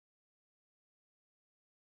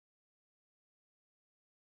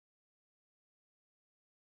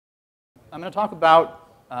I'm going to talk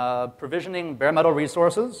about provisioning bare metal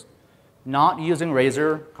resources, not using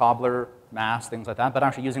Razor, Cobbler, Mass, things like that, but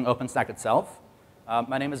actually using OpenStack itself.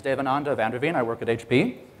 My name is Devananda Vanderveen. I work at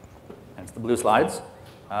HP, hence the blue slides.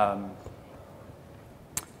 And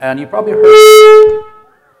you probably heard,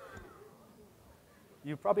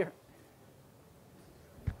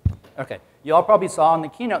 okay, you all probably saw in the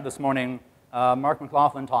keynote this morning Mark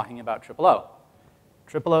McLaughlin talking about OOO.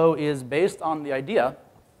 OOO is based on the idea,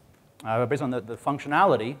 based on the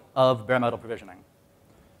functionality of bare metal provisioning.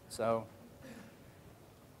 So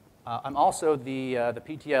I'm also the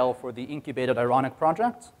PTL for the incubated Ironic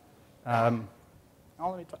project. Let me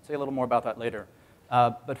say a little more about that later.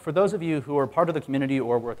 But for those of you who are part of the community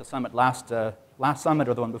or were at the summit last summit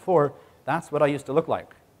or the one before, that's what I used to look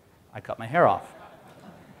like. I cut my hair off.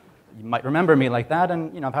 You might remember me like that,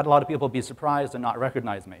 and I've had a lot of people be surprised and not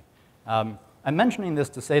recognize me. I'm mentioning this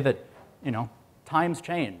to say that times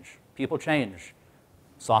change, people change,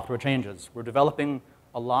 software changes. We're developing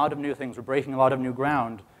a lot of new things. We're breaking a lot of new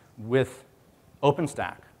ground with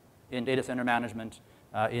OpenStack in data center management,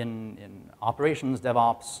 in operations,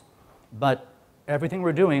 DevOps. But everything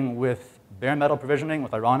we're doing with bare metal provisioning,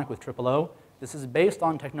 with Ironic, with OOO, this is based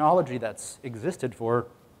on technology that's existed for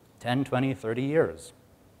 10, 20, 30 years.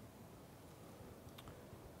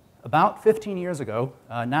 About 15 years ago,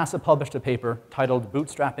 NASA published a paper titled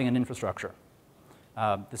Bootstrapping an Infrastructure.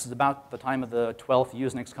 This is about the time of the 12th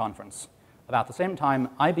Usenix conference. About the same time,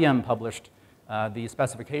 IBM published the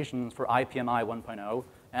specifications for IPMI 1.0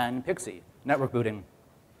 and PXE, network booting.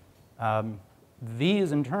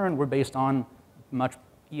 These, in turn, were based on much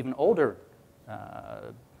even older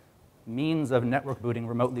means of network booting,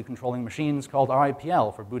 remotely controlling machines called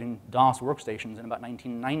RIPL for booting DOS workstations in about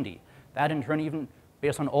 1990. That, in turn, even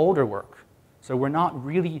based on older work. So we're not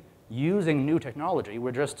really using new technology.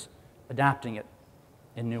 We're just adapting it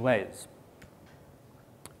in new ways.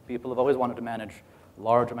 People have always wanted to manage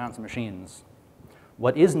large amounts of machines.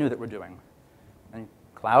 What is new that we're doing? And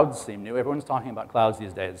clouds seem new. Everyone's talking about clouds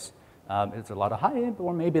these days. It's a lot of hype,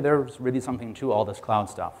 or maybe there's really something to all this cloud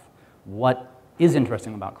stuff. What is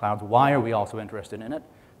interesting about clouds? Why are we also interested in it?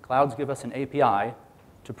 Clouds give us an API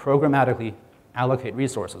to programmatically allocate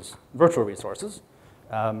resources, virtual resources,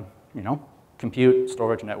 compute,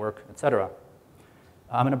 storage, network, etc.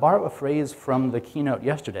 I'm going to borrow a phrase from the keynote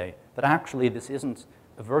yesterday that actually this isn't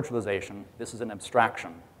a virtualization, this is an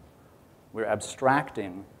abstraction. We're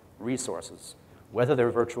abstracting resources. Whether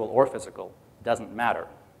they're virtual or physical doesn't matter.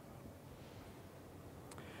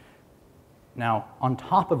 Now, on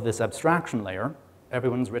top of this abstraction layer,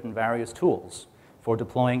 everyone's written various tools for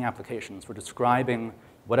deploying applications, for describing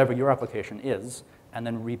whatever your application is, and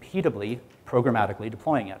then repeatably, programmatically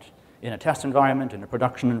deploying it in a test environment, in a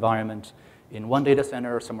production environment, in one data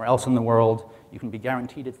center, somewhere else in the world. You can be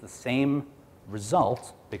guaranteed it's the same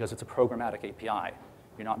result because it's a programmatic API.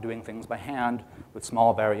 You're not doing things by hand with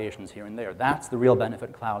small variations here and there. That's the real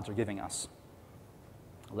benefit clouds are giving us.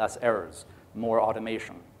 Less errors, more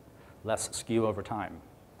automation, less skew over time.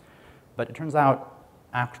 But it turns out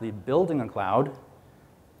actually building a cloud,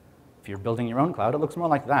 if you're building your own cloud, it looks more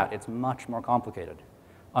like that. It's much more complicated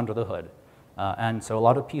under the hood. And so a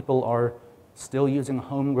lot of people are still using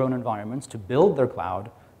homegrown environments to build their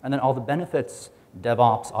cloud, and then all the benefits,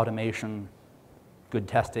 DevOps, automation, good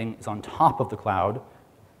testing, is on top of the cloud,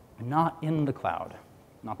 not in the cloud,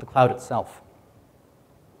 not the cloud itself.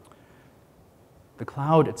 The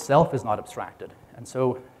cloud itself is not abstracted. And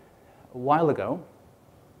so a while ago,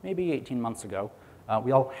 maybe 18 months ago,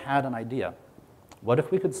 we all had an idea. What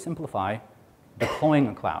if we could simplify deploying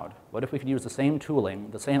a cloud? What if we could use the same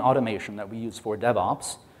tooling, the same automation that we use for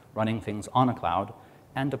DevOps, running things on a cloud,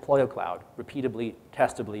 and deploy a cloud repeatably,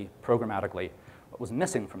 testably, programmatically? What was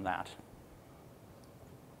missing from that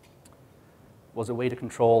was a way to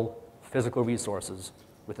control physical resources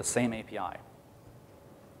with the same API.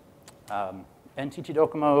 NTT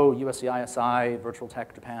Docomo, USC-ISI, Virtual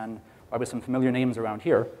Tech Japan, probably some familiar names around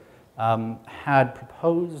here, had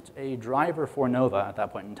proposed a driver for Nova at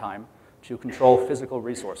that point in time to control physical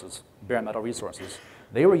resources, bare metal resources.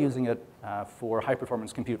 They were using it for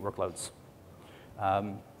high-performance compute workloads.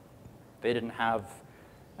 They didn't have,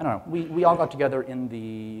 I don't know, we all got together in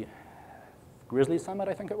the Grizzly Summit,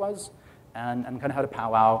 I think it was, and kind of had a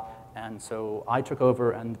powwow. And so I took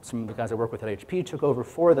over, and some of the guys I work with at HP took over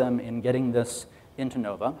for them in getting this into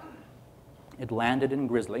Nova. It landed in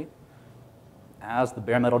Grizzly as the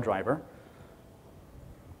bare metal driver.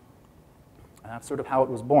 And that's sort of how it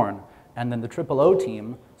was born. And then the OOO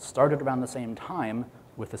team started around the same time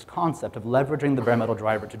with this concept of leveraging the bare metal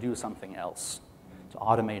driver to do something else, to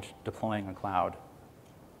automate deploying a cloud.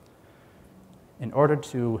 In order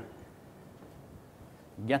to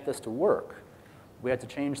get this to work, we had to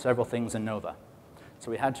change several things in Nova.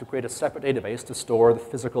 So we had to create a separate database to store the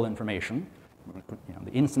physical information.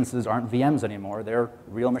 The instances aren't VMs anymore, they're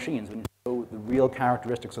real machines. We need to know the real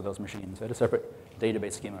characteristics of those machines. We had a separate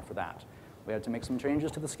database schema for that. We had to make some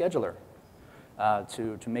changes to the scheduler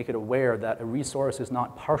to make it aware that a resource is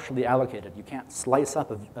not partially allocated. You can't slice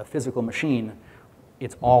up a physical machine.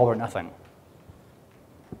 It's all or nothing.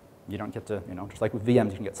 You don't get to, just like with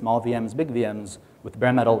VMs, you can get small VMs, big VMs. With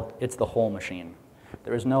bare metal, it's the whole machine.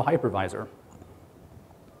 There is no hypervisor.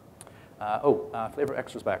 Flavor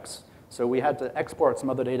extra specs. So we had to export some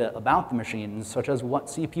other data about the machines, such as what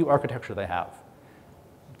CPU architecture they have,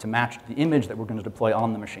 to match the image that we're going to deploy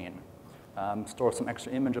on the machine. Store some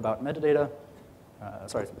extra image about metadata,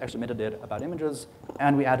 extra metadata about images,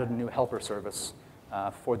 and we added a new helper service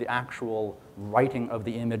for the actual writing of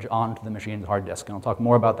the image onto the machine's hard disk, and I'll talk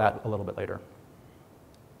more about that a little bit later.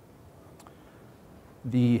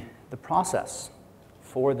 The process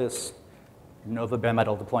for this Nova bare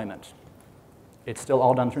metal deployment, it's still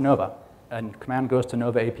all done through Nova. And command goes to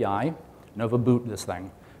Nova API, Nova boot this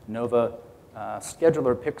thing. Nova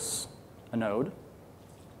scheduler picks a node.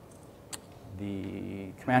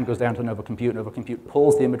 The command goes down to Nova compute. Nova compute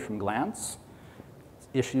pulls the image from Glance,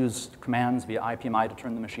 issues commands via IPMI to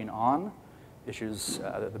turn the machine on,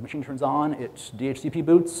 the machine turns on, it DHCP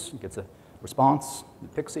boots, it gets a response, the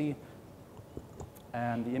Pixie,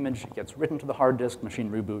 and the image gets written to the hard disk, machine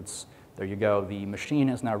reboots. There you go. The machine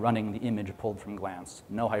is now running the image pulled from Glance.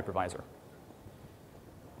 No hypervisor.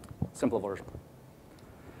 Simple version.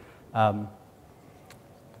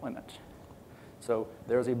 Deployment. So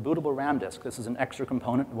there's a bootable RAM disk. This is an extra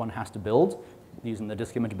component one has to build using the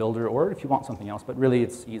disk image builder, or if you want something else, but really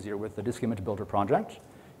it's easier with the disk image builder project.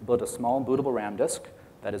 You build a small bootable RAM disk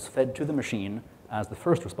that is fed to the machine as the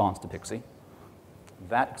first response to Pixie.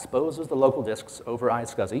 That exposes the local disks over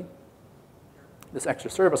iSCSI. This extra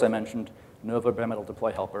service I mentioned, Nova Bare Metal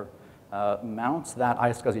Deploy Helper, mounts that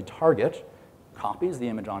iSCSI target, copies the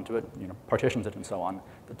image onto it, partitions it, and so on.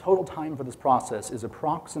 The total time for this process is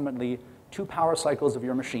approximately 2 power cycles of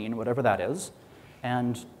your machine, whatever that is,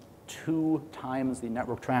 and 2 times the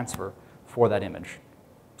network transfer for that image.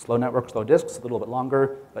 Slow network, slow disks, a little bit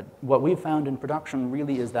longer, but what we've found in production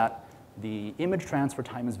really is that the image transfer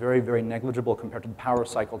time is very, very negligible compared to the power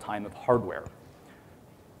cycle time of hardware.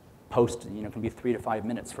 Post, can be 3 to 5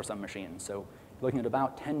 minutes for some machines. So you're looking at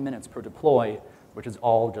about 10 minutes per deploy, which is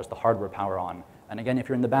all just the hardware power on. And again, if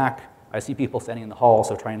you're in the back, I see people standing in the hall,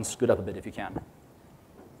 so try and scoot up a bit if you can.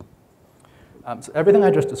 So everything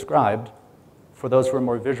I just described, for those who are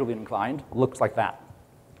more visually inclined, looks like that.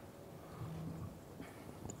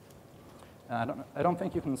 I don't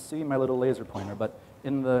think you can see my little laser pointer, but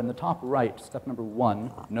in the top right, step number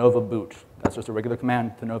 1, Nova boot. That's just a regular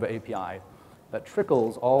command to Nova API that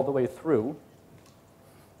trickles all the way through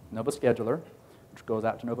Nova scheduler, which goes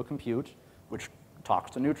out to Nova compute, which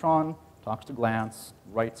talks to Neutron, talks to Glance,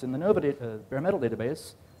 writes in the Nova bare metal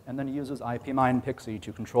database, and then uses IPMI and Pixie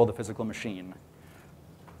to control the physical machine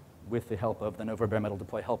with the help of the Nova Bare Metal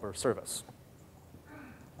Deploy Helper service.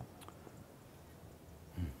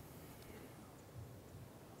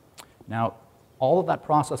 Now, all of that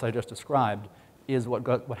process I just described is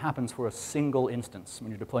what happens for a single instance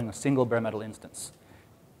when you're deploying a single bare metal instance.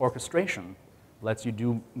 Orchestration lets you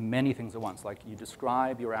do many things at once, like you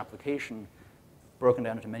describe your application broken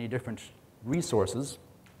down into many different resources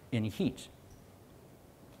in heat.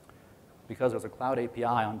 Because there's a cloud API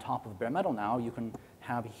on top of bare metal now, you can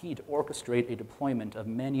have heat orchestrate a deployment of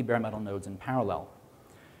many bare metal nodes in parallel.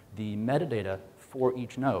 The metadata for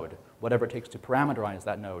each node, whatever it takes to parameterize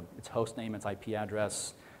that node, its host name, its IP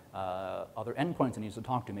address, other endpoints it needs to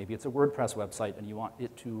talk to. Maybe it's a WordPress website and you want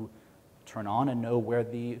it to turn on and know where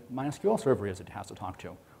the MySQL server is it has to talk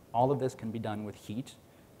to. All of this can be done with heat,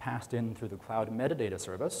 passed in through the cloud metadata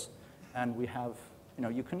service. And we have,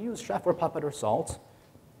 you can use Chef or Puppet or Salt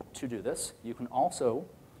to do this. You can also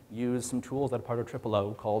use some tools that are part of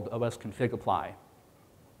OOO called OS Config Apply.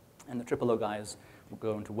 And the OOO guys will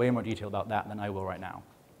go into way more detail about that than I will right now.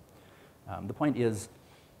 The point is,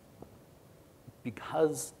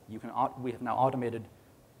 because we have now automated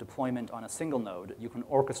deployment on a single node, you can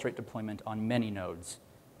orchestrate deployment on many nodes.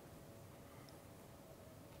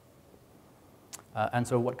 And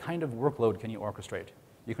so what kind of workload can you orchestrate?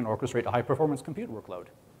 You can orchestrate a high-performance compute workload,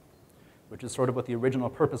 which is sort of what the original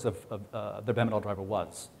purpose of the bare metal driver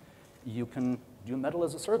was. You can do metal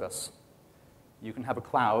as a service. You can have a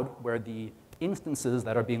cloud where the instances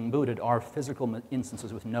that are being booted are physical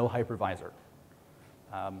instances with no hypervisor.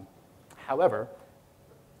 However,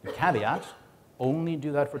 the caveat, only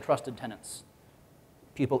do that for trusted tenants.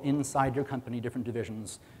 people inside your company, different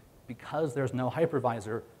divisions. Because there's no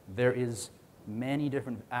hypervisor, there is many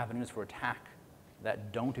different avenues for attack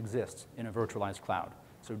that don't exist in a virtualized cloud.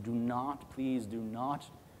 So do not, please do not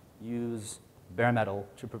use bare metal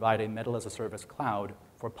to provide a metal as a service cloud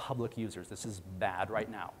for public users. This is bad right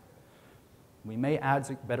now. We may add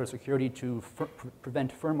better security to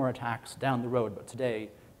prevent firmware attacks down the road, but today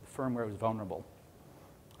the firmware is vulnerable.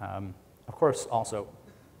 Of course, also,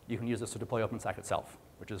 you can use this to deploy OpenStack itself,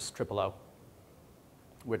 which is OOO,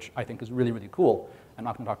 which I think is really, really cool. I'm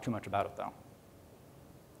not going to talk too much about it, though.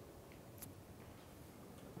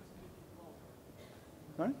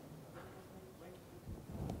 Sorry?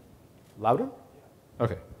 Louder?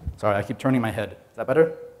 OK. Sorry, I keep turning my head. Is that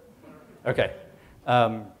better? OK.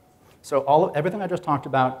 So everything I just talked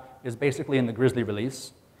about is basically in the Grizzly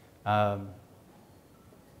release. But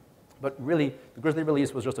really, the Grizzly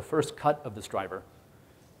release was just a first cut of this driver.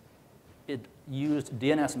 It used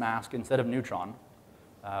DNS mask instead of Neutron,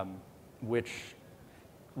 which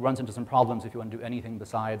runs into some problems if you want to do anything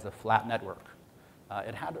besides a flat network.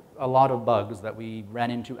 It had a lot of bugs that we ran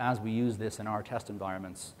into as we used this in our test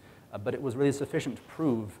environments, but it was really sufficient to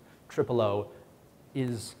prove OOO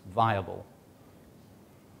is viable.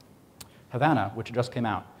 Havana, which just came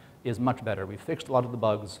out, is much better. We've fixed a lot of the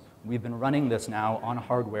bugs. We've been running this now on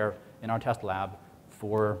hardware in our test lab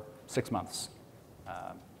for 6 months.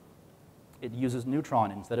 It uses Neutron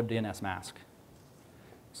instead of DNS mask.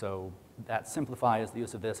 So that simplifies the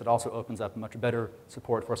use of this. It also opens up much better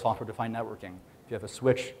support for software-defined networking. If you have a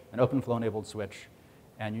switch, an OpenFlow-enabled switch,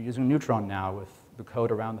 and you're using Neutron now with the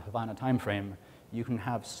code around the Havana timeframe, you can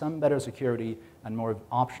have some better security and more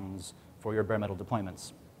options for your bare metal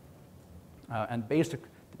deployments. And the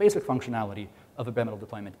basic functionality of a bare metal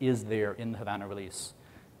deployment is there in the Havana release.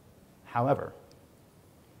 However,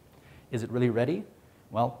 is it really ready?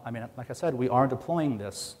 Well, I mean, like I said, we are deploying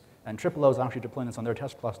this, and OOO is actually deploying this on their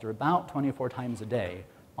test cluster about 24 times a day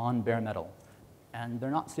on bare metal. And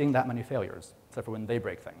they're not seeing that many failures, except for when they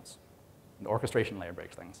break things. The orchestration layer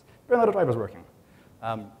breaks things. Bare metal driver's working.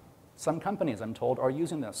 Some companies, I'm told, are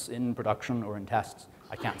using this in production or in tests.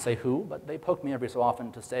 I can't say who, but they poke me every so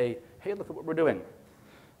often to say, hey, look at what we're doing.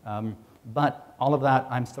 But all of that,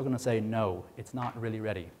 I'm still going to say, no, it's not really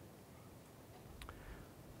ready.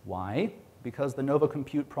 Why? Because the Nova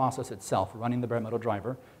compute process itself, running the bare metal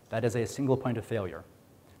driver, that is a single point of failure.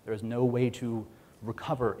 There is no way to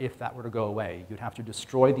recover if that were to go away. You'd have to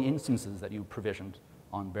destroy the instances that you provisioned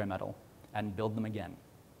on bare metal and build them again.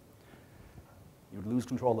 You'd lose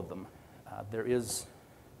control of them. There is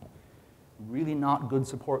really not good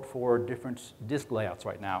support for different disk layouts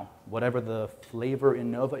right now. Whatever the flavor in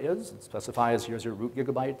Nova is, it specifies here's your root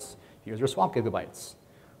gigabytes, here's your swap gigabytes.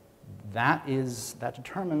 That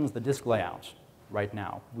determines the disk layout right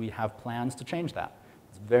now. We have plans to change that.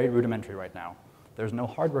 It's very rudimentary right now. There's no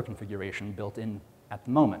hardware configuration built in at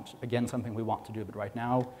the moment. Again, something we want to do, but right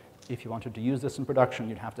now, if you wanted to use this in production,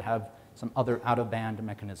 you'd have to have some other out-of-band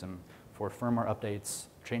mechanism for firmware updates,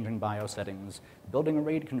 changing BIOS settings, building a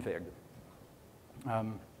RAID config.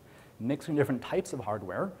 Mixing different types of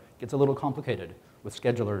hardware gets a little complicated with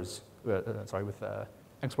schedulers,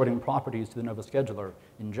 exporting properties to the Nova scheduler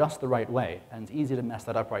in just the right way. And it's easy to mess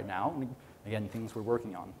that up right now. And again, things we're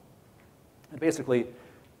working on. And basically,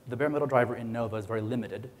 the bare metal driver in Nova is very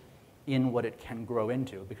limited in what it can grow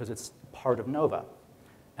into because it's part of Nova.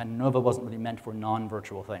 And Nova wasn't really meant for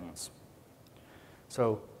non-virtual things.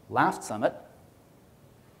 So last summit,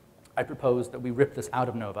 I proposed that we rip this out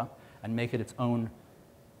of Nova and make it its own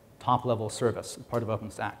top-level service, part of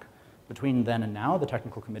OpenStack. Between then and now, the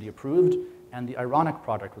technical committee approved, and the Ironic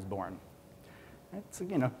project was born. It's, I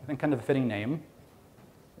think, kind of a fitting name.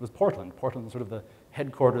 It was Portland. Portland was sort of the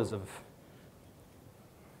headquarters of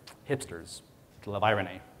hipsters, to love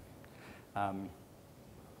irony.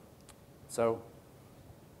 So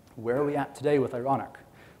where are we at today with Ironic?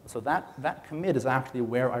 So that commit is actually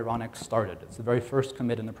where Ironic started. It's the very first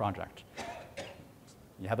commit in the project.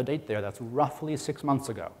 You have a date there. That's roughly 6 months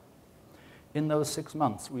ago. In those 6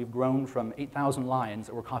 months, we've grown from 8,000 lines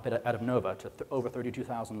that were copied out of Nova to over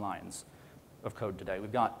 32,000 lines of code today.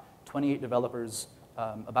 We've got 28 developers,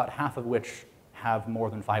 about half of which have more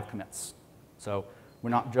than 5 commits. So we're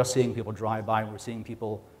not just seeing people drive by, we're seeing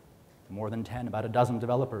people, more than 10, about a dozen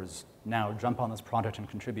developers now jump on this project and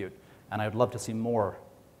contribute. And I'd love to see more.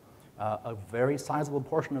 A very sizable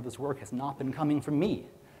portion of this work has not been coming from me.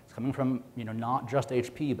 It's coming from not just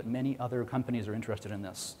HP, but many other companies are interested in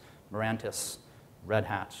this. Mirantis, Red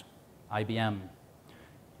Hat, IBM,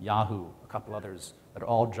 Yahoo, a couple others that are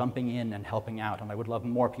all jumping in and helping out. And I would love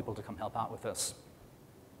more people to come help out with this,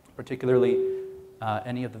 particularly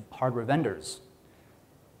any of the hardware vendors.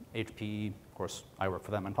 HP, of course, I work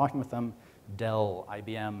for them, I'm talking with them. Dell,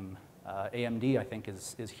 IBM, AMD, I think,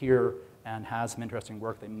 is here and has some interesting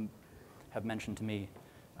work they have mentioned to me.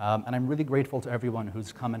 And I'm really grateful to everyone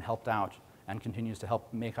who's come and helped out and continues to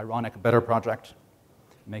help make Ironic a better project,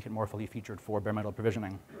 make it more fully featured for bare metal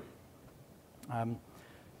provisioning.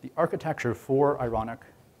 The architecture for Ironic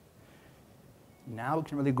now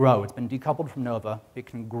can really grow. It's been decoupled from Nova. It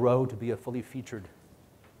can grow to be a fully featured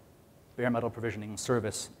bare metal provisioning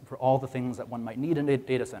service for all the things that one might need in a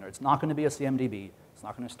data center. It's not going to be a CMDB. It's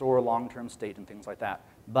not going to store long-term state and things like that.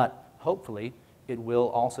 But hopefully, it will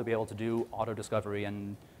also be able to do auto-discovery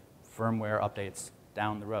and firmware updates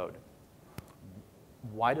down the road.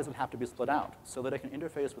 Why does it have to be split out? So that it can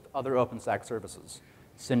interface with other OpenStack services.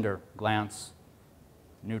 Cinder, Glance,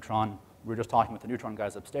 Neutron. We were just talking with the Neutron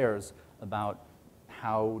guys upstairs about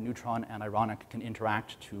how Neutron and Ironic can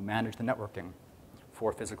interact to manage the networking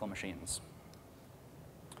for physical machines.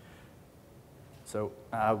 So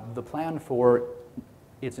the plan for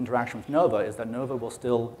its interaction with Nova is that Nova will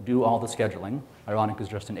still do all the scheduling. Ironic is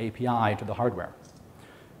just an API to the hardware.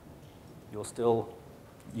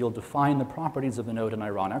 You'll define the properties of the node in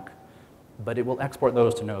Ironic, but it will export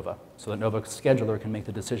those to Nova so that Nova scheduler can make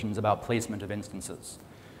the decisions about placement of instances.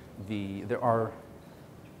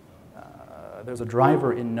 There's a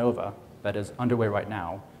driver in Nova that is underway right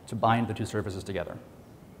now to bind the two services together.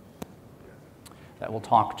 That will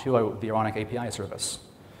talk to the Ironic API service,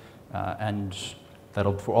 and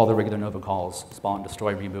that'll, for all the regular Nova calls, spawn,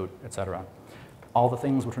 destroy, reboot, etc. All the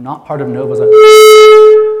things which are not part of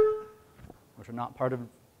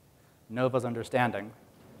Nova's understanding,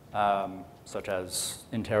 such as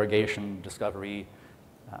interrogation, discovery,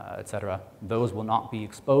 etc. Those will not be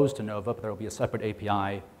exposed to Nova, but there will be a separate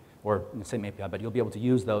API, or the same API, but you'll be able to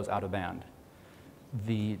use those out of band.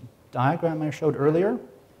 The diagram I showed earlier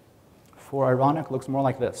for Ironic looks more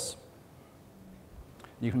like this.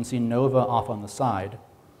 You can see Nova off on the side,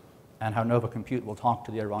 and how Nova Compute will talk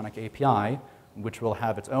to the Ironic API, which will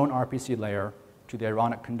have its own RPC layer to the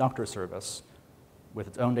Ironic conductor service with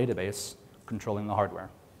its own database controlling the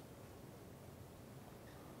hardware.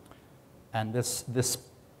 And this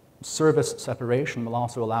service separation will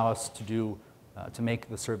also allow us to make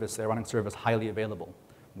the Ironic service highly available.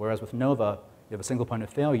 Whereas with Nova, you have a single point of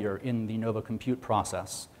failure in the Nova Compute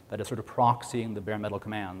process that is sort of proxying the bare metal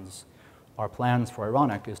commands. Our plans for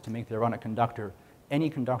Ironic is to make the Ironic conductor any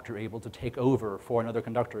conductor able to take over for another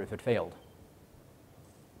conductor if it failed.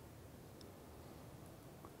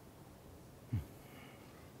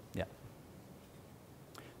 Yeah.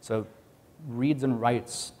 So reads and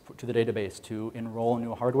writes to the database to enroll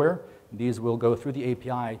new hardware, these will go through the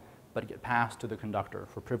API but get passed to the conductor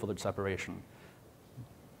for privilege separation.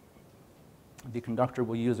 The conductor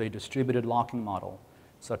will use a distributed locking model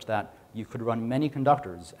such that you could run many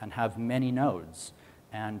conductors and have many nodes,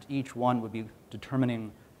 and each one would be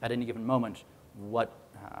determining at any given moment what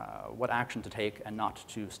action to take and not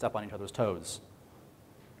to step on each other's toes.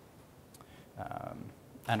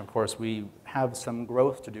 And of course, we have some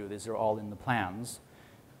growth to do. These are all in the plans.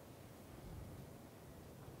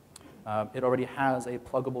 It already has a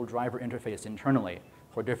pluggable driver interface internally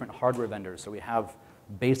for different hardware vendors. So we have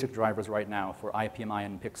basic drivers right now for IPMI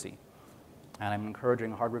and Pixie. And I'm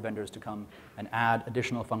encouraging hardware vendors to come and add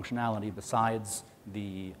additional functionality besides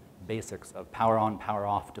the basics of power on, power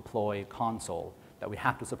off, deploy, console that we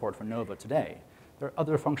have to support for Nova today. There are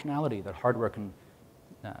other functionality that hardware can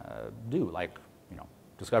do, like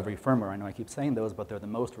discovery firmware. I know I keep saying those, but they're the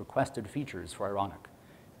most requested features for Ironic.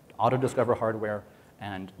 Auto-discover hardware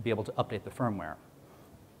and be able to update the firmware.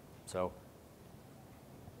 So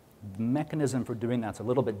the mechanism for doing that's a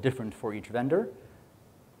little bit different for each vendor.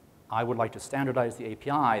 I would like to standardize the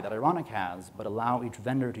API that Ironic has, but allow each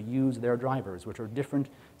vendor to use their drivers, which are different.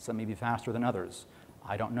 Some may be faster than others.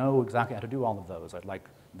 I don't know exactly how to do all of those. I'd like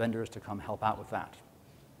vendors to come help out with that.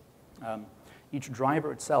 Each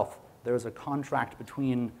driver itself, there's a contract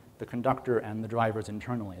between the conductor and the drivers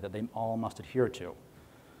internally that they all must adhere to.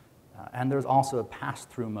 And there's also a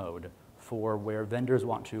pass-through mode for where vendors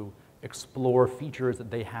want to explore features that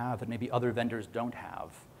they have that maybe other vendors don't have.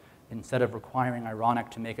 Instead of requiring Ironic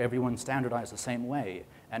to make everyone standardize the same way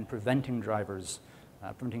and preventing vendors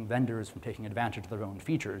from taking advantage of their own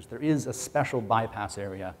features, there is a special bypass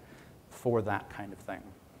area for that kind of thing.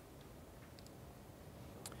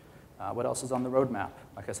 What else is on the roadmap?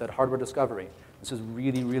 Like I said, hardware discovery. This is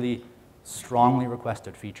really, really strongly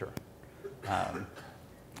requested feature.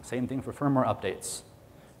 Same thing for firmware updates.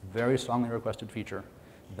 Very strongly requested feature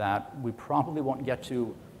that we probably won't get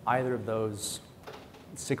to either of those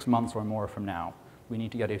 6 months or more from now. We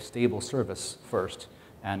need to get a stable service first,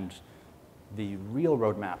 and The real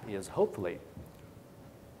roadmap is hopefully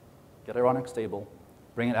get Ironic stable,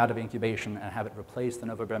 bring it out of incubation, and have it replace the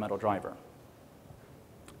Nova Bare Metal driver.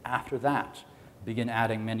 After that, begin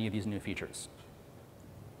adding many of these new features.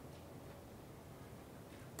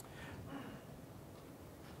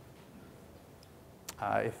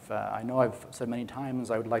 I know I've said many times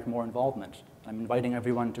I would like more involvement. I'm inviting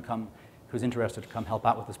everyone to come who's interested to come help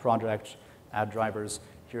out with this project, add drivers.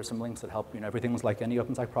 Here are some links that help. Everything's like any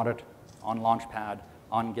OpenStack product on Launchpad,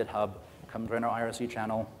 on GitHub. Come join our IRC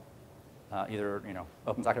channel, either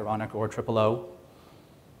OpenStack Ironic or OOO.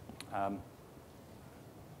 And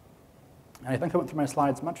I think I went through my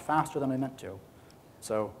slides much faster than I meant to.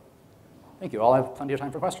 So thank you. I'll have plenty of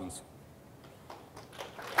time for questions.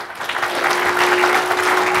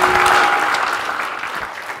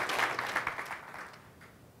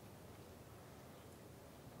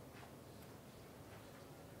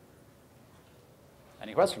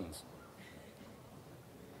 Any questions?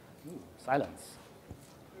 Ooh, silence.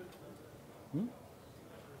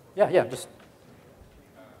 Yeah, just.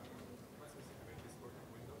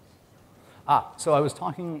 So I was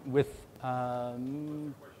talking with, oh,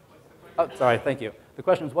 sorry, thank you. The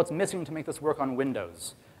question is, what's missing to make this work on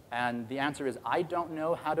Windows? And the answer is, I don't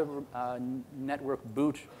know how to network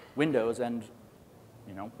boot Windows and,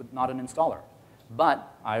 with not an installer.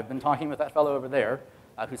 But I've been talking with that fellow over there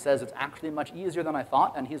who says it's actually much easier than I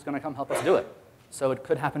thought, and he's going to come help us do it. So it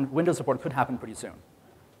could happen, Windows support could happen pretty soon.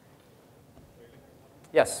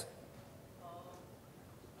 Yes?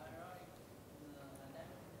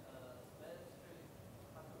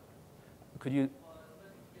 Could you?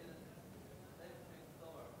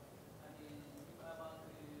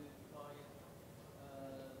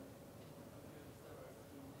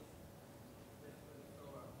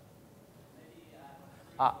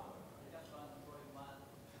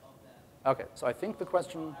 Okay, so I think the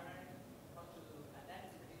question.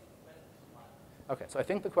 Okay, so I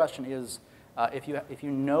think the question is, if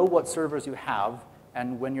you know what servers you have,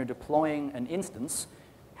 and when you're deploying an instance,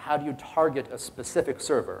 how do you target a specific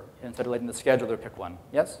server instead of letting the scheduler pick one?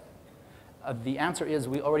 Yes? The answer is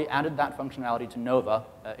we already added that functionality to Nova.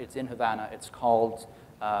 It's in Havana. It's called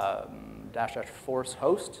 --force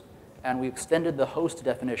host. And we extended the host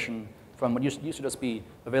definition from what used to just be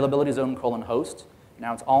availability zone : host.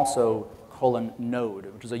 Now it's also :node,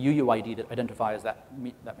 which is a UUID that identifies that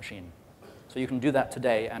machine. So you can do that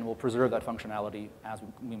today, and we'll preserve that functionality as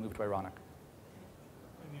we move to Ironic.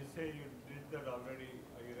 When you say you did that already,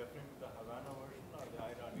 are you referring to the Havana version or the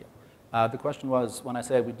Ironic version? The question was, when I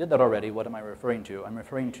say we did that already, what am I referring to? I'm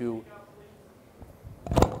referring to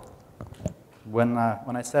when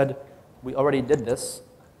I said we already did this.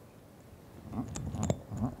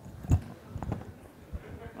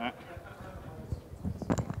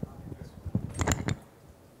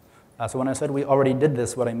 So when I said we already did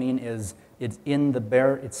this, what I mean is it's in the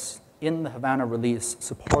Havana release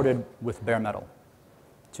supported with bare metal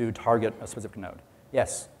to target a specific node.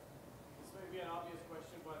 Yes? This may be an obvious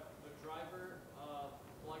question, but the driver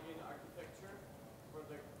plugin architecture for was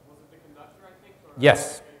it the conductor, I think? Or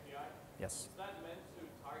Yes. API? Yes. Is that meant to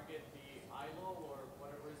target the ILO or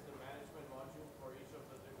whatever is the management module for each of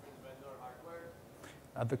the different vendor hardware?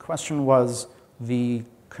 The question was the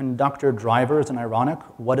conductor drivers in Ironic,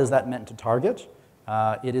 what is that meant to target?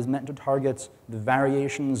 It is meant to target the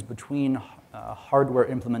variations between hardware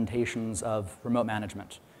implementations of remote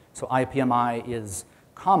management. So IPMI is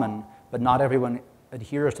common, but not everyone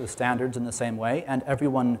adheres to the standards in the same way, and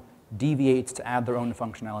everyone deviates to add their own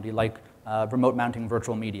functionality, like remote mounting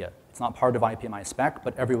virtual media. It's not part of IPMI spec,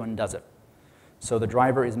 but everyone does it. So the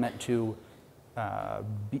driver is meant to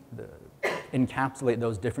encapsulate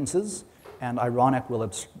those differences, and Ironic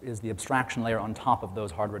is the abstraction layer on top of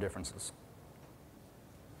those hardware differences.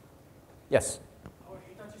 Yes? Our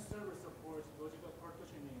Hitachi server supports logical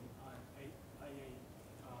partitioning on IA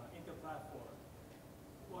interplatform.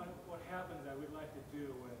 What happens that we'd like to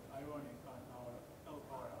do with Ironic on our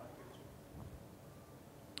LPAR architecture?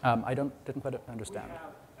 I didn't quite understand. We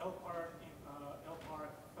have LPAR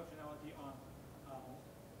functionality on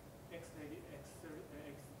x86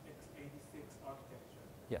 architecture.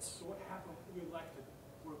 Yes. So what happens? We'd like to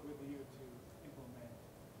work with you to implement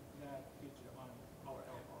that feature on our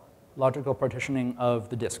LPAR. Logical partitioning of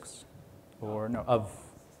the disks, or no, of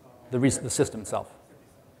the system itself.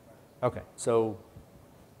 Okay, so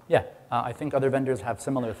yeah, I think other vendors have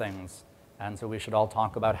similar things, and so we should all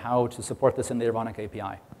talk about how to support this in the Ironic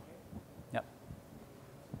API. Yep.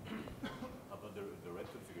 How about the RAID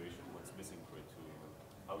configuration? What's missing for it to?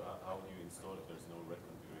 How do you install if there's no RAID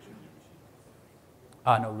configuration in your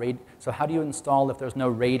machine? No RAID. So how do you install if there's no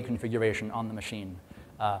RAID configuration on the machine?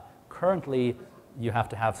 currently, you have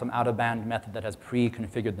to have some out-of-band method that has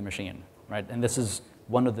pre-configured the machine, right? And this is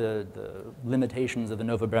one of the limitations of the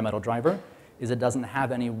Nova Bare Metal driver, is it doesn't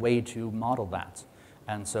have any way to model that.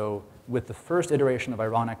 And so with the first iteration of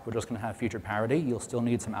Ironic, we're just going to have feature parity. You'll still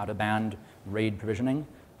need some out-of-band RAID provisioning.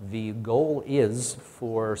 The goal is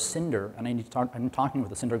for Cinder, and I'm talking with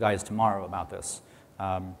the Cinder guys tomorrow about this,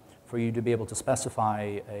 for you to be able to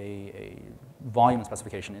specify a volume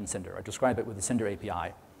specification in Cinder. I describe it with the Cinder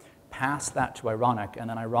API. Pass that to Ironic, and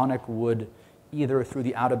then Ironic would either through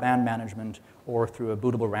the out-of-band management or through a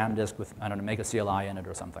bootable RAM disk with, I don't know, make a CLI in it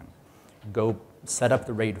or something, go set up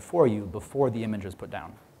the RAID for you before the image is put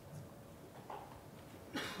down.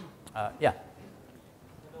 Yeah?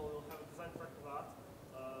 We'll have a design track for that,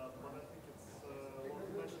 but I think it's worth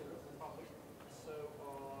mentioning in public. So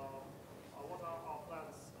what are our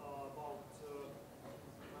plans about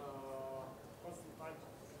constant time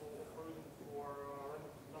for provision for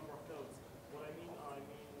random number of nodes? What I mean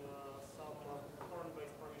some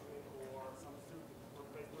turn-based provisioning or some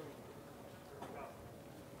stream-based provisioning. Yeah.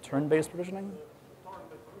 Turn-based provisioning?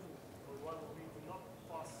 Turn-based provisioning, when we do not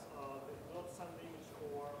pass, do not send the image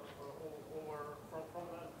over from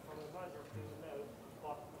the manager to the node,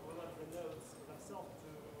 but we let the nodes themselves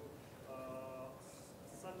to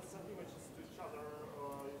send images to each other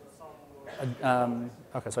some.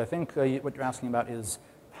 Okay, so I think what you're asking about is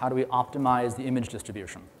how do we optimize the image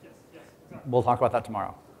distribution? Yes, exactly. We'll talk about that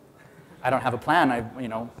tomorrow. I don't have a plan.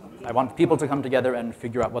 I want people to come together and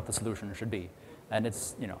figure out what the solution should be. And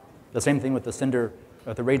it's the same thing with the Cinder,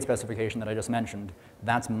 the RAID specification that I just mentioned.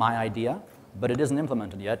 That's my idea, but it isn't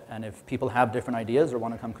implemented yet. And if people have different ideas or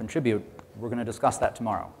want to come contribute, we're going to discuss that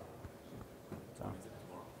tomorrow. So,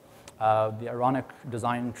 the Ironic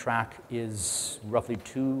design track is roughly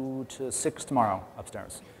 2 to 6 tomorrow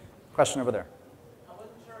upstairs. Question over there. I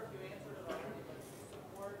wasn't sure if you answered it already, but do you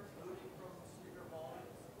support booting from Cinder volumes?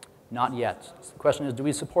 Not yet. The question is, do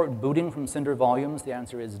we support booting from Cinder volumes? The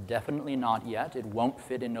answer is definitely not yet. It won't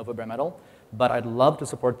fit in Nova Bare Metal, but I'd love to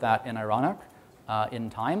support that in Ironic in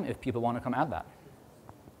time if people want to come add that.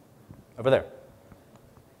 Over there.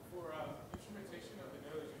 For instrumentation of the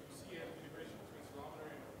nodes, do you see an integration between Ceilometer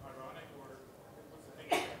and Ironic, or what's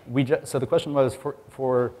the thing? So the question was,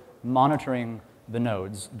 for monitoring the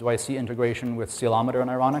nodes, do I see integration with Ceilometer and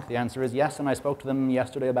Ironic? The answer is yes, and I spoke to them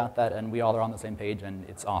yesterday about that, and we all are on the same page, and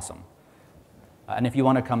it's awesome. And if you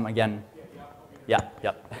want to come again, yeah.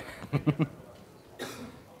 What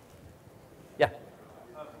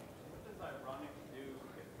does Ironic do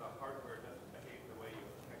if the hardware doesn't behave the way you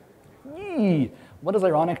expect it to? What does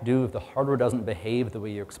Ironic do if the hardware doesn't behave the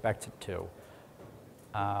way you expect it to?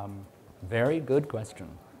 Very good question.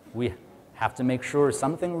 We have to make sure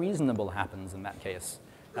something reasonable happens in that case.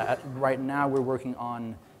 Right now, we're working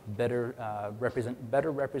on better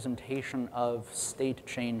representation of state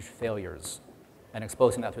change failures and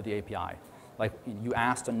exposing that through the API. Like you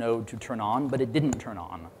asked a node to turn on, but it didn't turn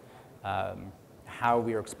on. How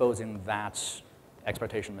we are exposing that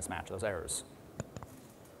expectation mismatch, those errors.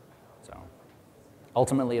 So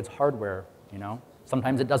ultimately, it's hardware,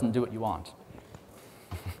 Sometimes it doesn't do what you want.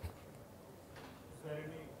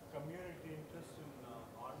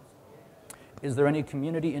 Is there any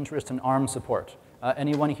community interest in ARM support?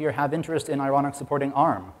 Anyone here have interest in Ironic supporting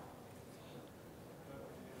ARM?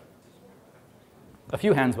 A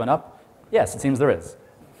few hands went up. Yes, it seems there is.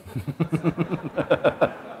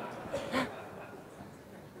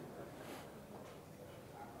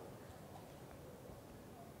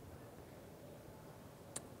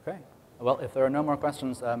 Okay. Well, if there are no more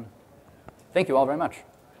questions, thank you all very much.